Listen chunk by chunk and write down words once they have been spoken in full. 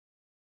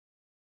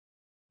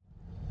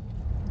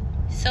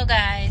So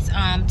guys,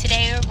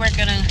 today we're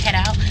gonna head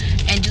out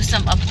and do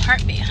some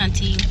apartment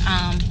hunting.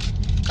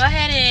 Go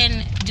ahead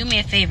and do me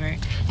a favor,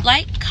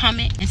 like,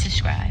 comment, and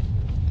subscribe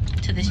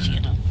to this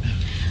channel.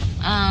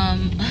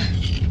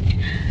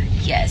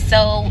 Yeah,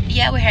 so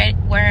yeah,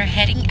 we're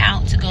heading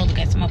out to go look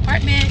at some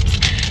apartments,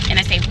 and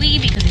I say we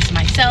because it's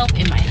myself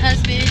and my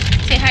husband.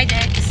 Say hi,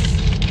 Dex.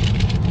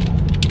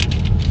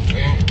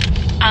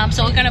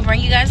 So we're gonna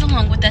bring you guys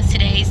along with us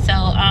today. So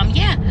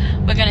yeah,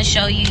 we're gonna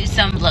show you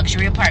some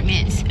luxury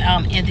apartments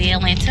in the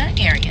Atlanta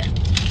area.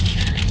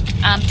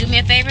 Do me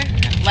a favor,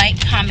 like,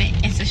 comment,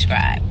 and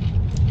subscribe.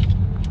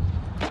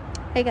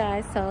 Hey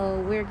guys,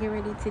 so we're getting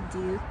ready to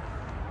do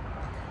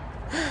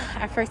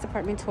our first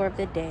apartment tour of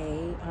the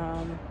day,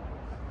 and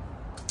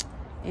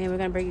we're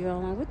gonna bring you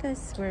along with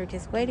us. We're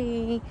just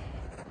waiting.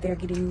 They're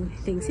getting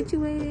things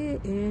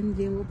situated, and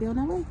then we'll be on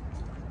our way.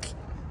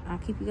 I'll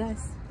keep you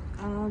guys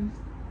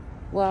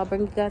well, I'll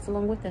bring you guys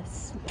along with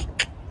us.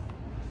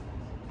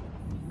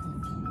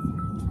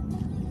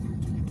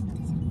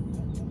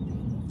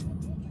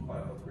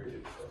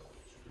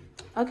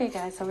 Okay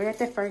guys, so we're at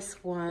the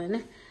first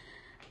one.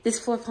 This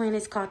floor plan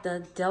is called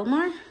the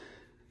Delmar.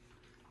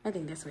 I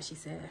think that's what she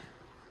said.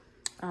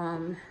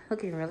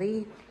 Looking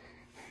really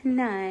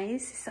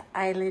nice. It's an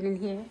island in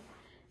here.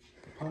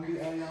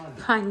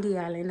 Pondy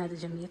Island of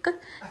Jamaica.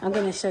 I'm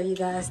gonna show you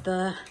guys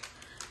the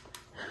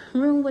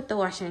room with the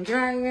washer and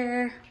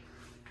dryer.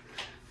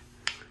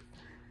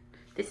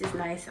 This is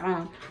nice.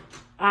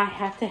 I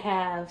have to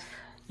have,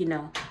 you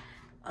know,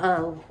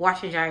 a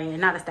washer and dryer and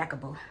not a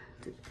stackable.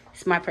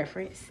 It's my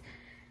preference.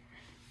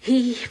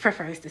 He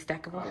prefers the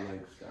stackable. I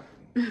like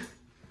stackable.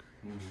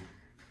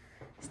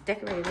 It's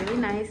decorated really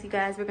nice. You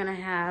guys, we're gonna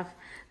have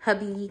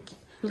hubby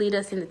lead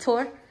us in the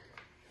tour.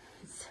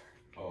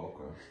 Oh,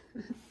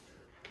 okay.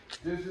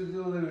 This is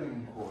the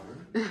living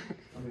quarter. I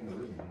mean the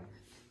living room.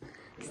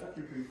 It's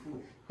actually pretty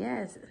cool.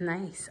 Yeah, it's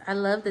nice. I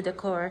love the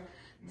decor.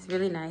 It's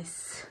really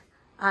nice.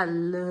 I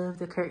love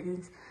the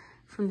curtains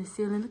from the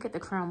ceiling. Look at the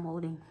crown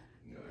molding.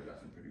 Yeah, they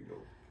got some pretty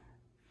dope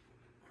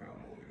crown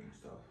molding and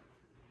stuff.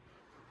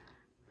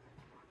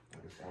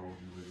 Like a sound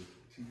view with a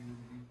TV.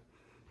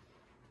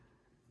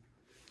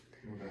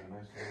 We got a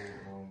nice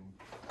little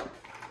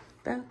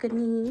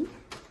balcony.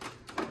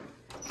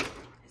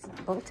 It's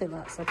not bolted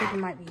up, so I think it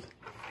might be.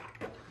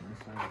 Nice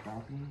size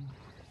balcony.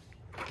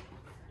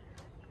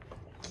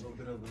 A little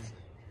bit of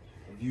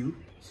a view,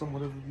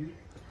 somewhat of a view.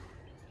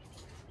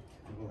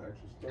 A little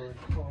extra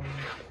storage corner.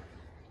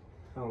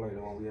 Kind of like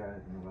the one we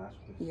had in the last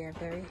place. Yeah,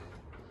 very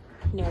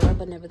narrow,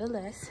 but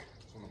nevertheless.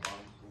 On the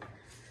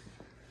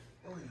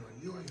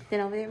bottom. Then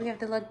over there we have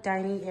the little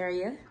dining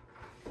area.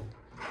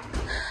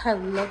 I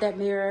love that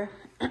mirror.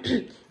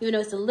 Even though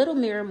it's a little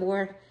mirror,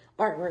 more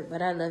artwork,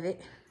 but I love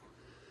it.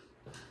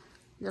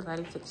 The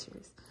lighting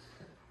fixtures.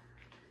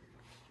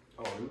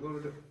 Oh, you go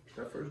to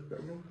that first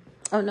bedroom?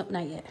 Oh, no,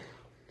 not yet.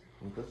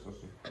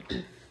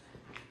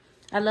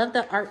 I love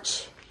the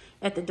arch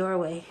at the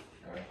doorway.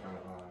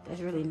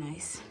 That's really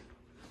nice.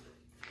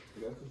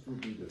 This would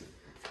be the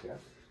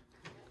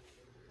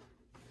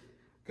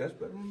guest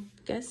bedroom?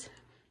 Guess.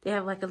 They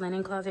have like a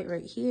linen closet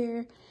right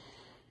here.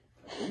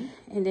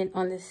 And then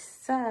on this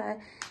side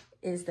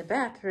is the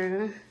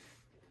bathroom.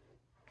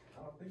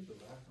 I don't think the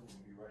bathroom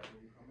will be right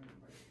when you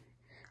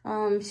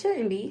come in.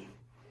 Shouldn't be.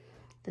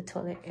 The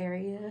toilet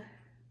area.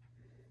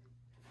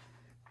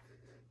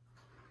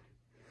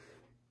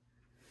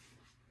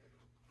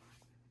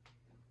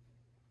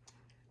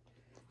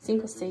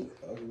 Single sink.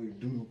 Ugly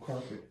doodle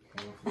carpet.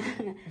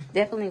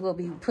 Definitely will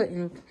be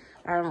putting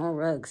our own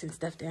rugs and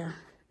stuff down.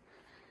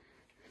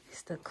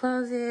 It's the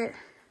closet.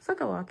 It's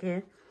like a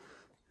walk-in.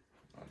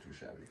 Not too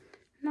shabby.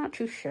 Not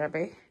too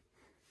shabby.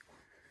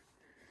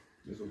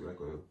 This looks like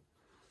a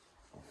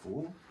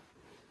full?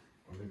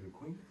 Or maybe a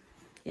queen?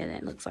 Yeah,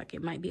 that looks like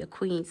it might be a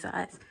queen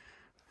size.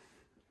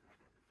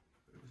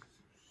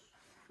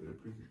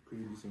 It's a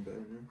pretty decent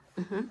bedroom.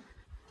 Mm-hmm.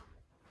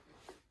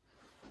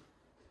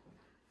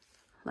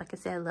 Like I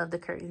said, I love the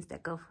curtains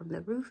that go from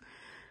the roof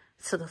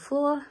to the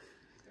floor. And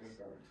it's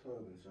got a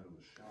tub instead of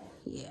a shower.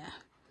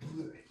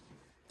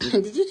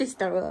 Yeah. Did you just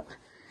throw up?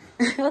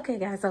 Okay,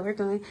 guys, so we're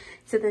going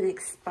to the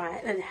next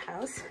spot of the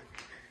house.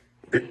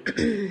 Yeah,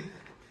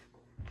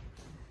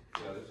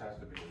 this has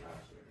to be the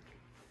master.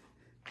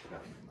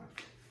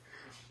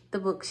 The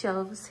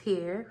bookshelves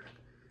here.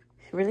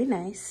 Really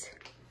nice.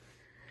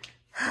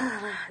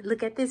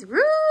 Look at this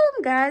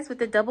room, guys, with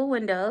the double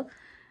window.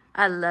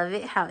 I love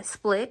it, how it's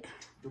split.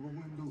 Double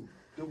window,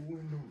 double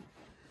window.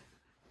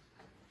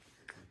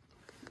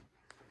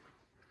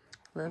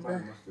 Love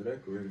Somebody must have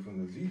decorated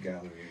from the Z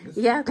Gallery.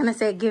 Yeah, I'm gonna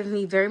say it gives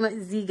me very much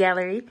Z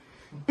Gallery.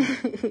 Got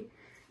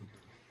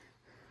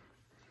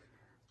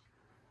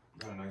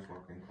a nice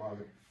walk-in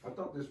closet. I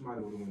thought this might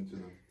have went to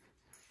the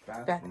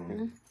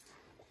bathroom.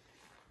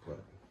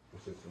 But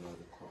it's just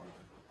another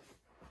closet.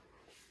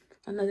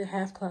 Another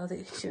half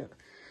closet, sure.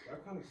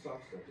 That kind of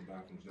sucks that the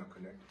bathroom's not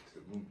connected to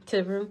the room. To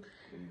the room?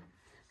 Yeah.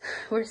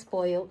 We're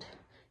spoiled.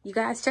 You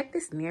guys, check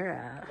this mirror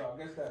out. So I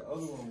guess that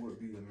other one would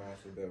be the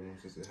master bedroom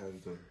since it has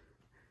the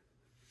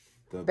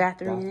the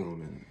bathroom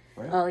in,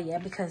 right? Oh yeah,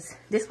 because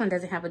this one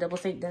doesn't have a double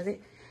sink, does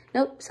it?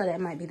 Nope. So that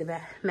might be the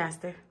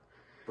master.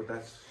 But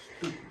that's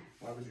stupid.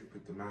 Why would you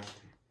put the master?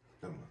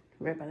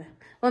 Right by the.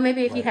 Well,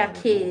 maybe if you have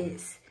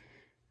kids,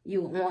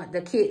 you want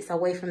the kids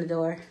away from the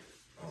door.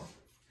 Oh.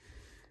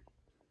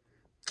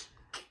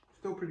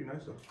 Still pretty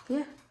nice though.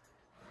 Yeah.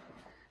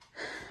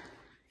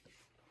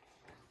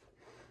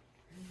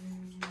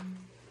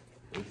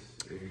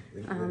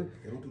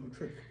 It'll do the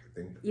trick, I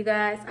think. You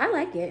guys, I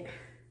like it.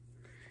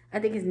 I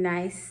think it's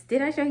nice.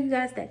 Did I show you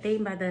guys that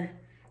thing by the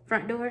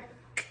front door?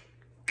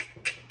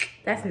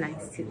 That's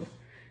nice too.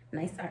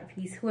 Nice art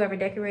piece. Whoever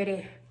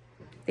decorated,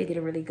 they did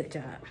a really good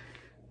job.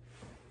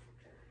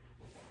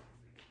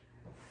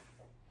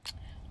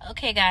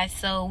 Okay guys,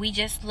 so we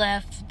just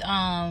left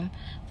the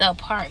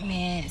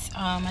apartments.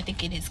 I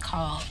think it is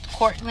called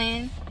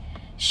Cortland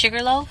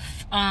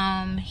Sugarloaf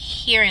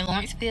here in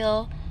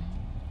Lawrenceville,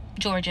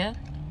 Georgia.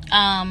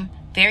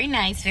 Very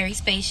nice, very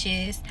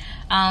spacious.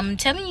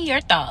 Tell me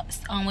your thoughts.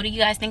 What do you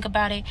guys think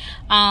about it?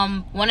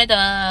 One of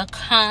the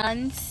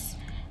cons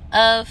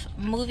of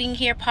moving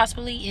here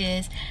possibly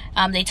is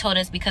they told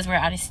us because we're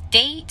out of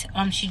state,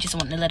 she just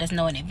wanted to let us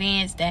know in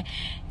advance that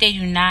they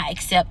do not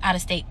accept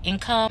out-of-state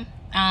income.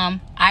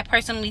 I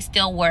personally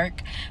still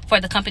work for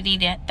the company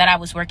that I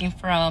was working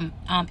from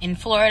in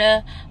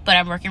Florida, but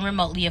I'm working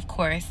remotely, of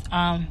course.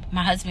 My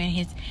husband,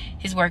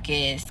 his work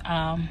is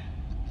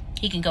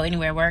he can go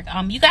anywhere work.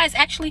 You guys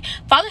actually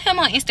follow him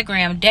on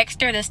Instagram,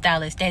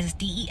 Dexterthestylist. That's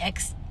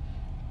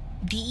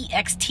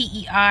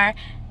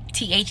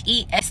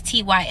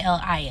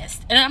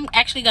DEXTERTHESTYLIST. And I'm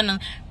actually gonna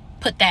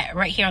put that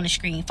right here on the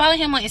screen. Follow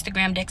him on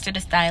Instagram,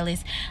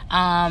 Dexterthestylist.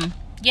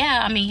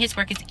 Yeah, I mean his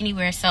work is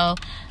anywhere, so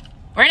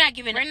we're not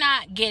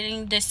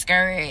getting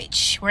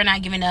discouraged. We're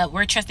not giving up.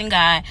 We're trusting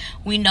God.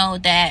 We know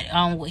that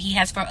what he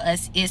has for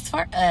us is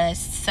for us.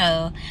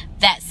 So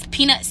that's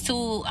peanuts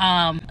to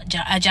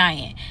a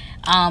giant.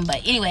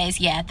 But anyways,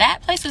 yeah,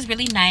 that place was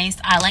really nice.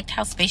 I liked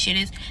how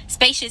spacious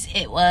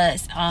it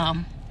was.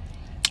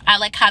 I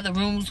like how the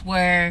rooms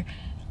were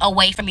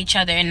away from each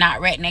other and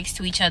not right next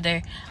to each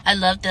other. I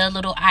loved the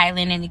little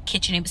island in the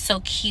kitchen. It was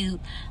so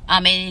cute.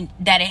 And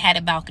that it had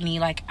a balcony.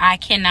 Like, I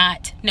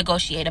cannot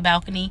negotiate a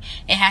balcony.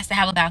 It has to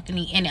have a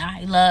balcony. And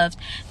I loved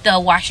the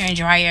washer and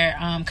dryer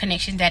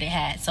connection that it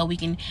had, so we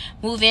can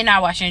move in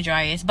our washer and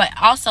dryers. But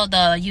also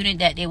the unit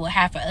that they will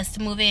have for us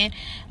to move in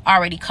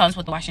already comes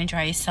with the washer and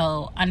dryer,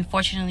 so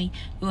unfortunately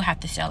we will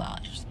have to sell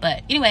ours.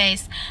 But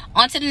anyways,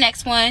 on to the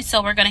next one.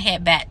 So we're gonna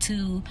head back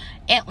to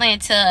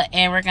Atlanta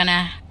and we're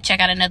gonna check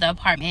out another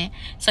apartment,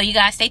 so you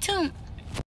guys stay tuned.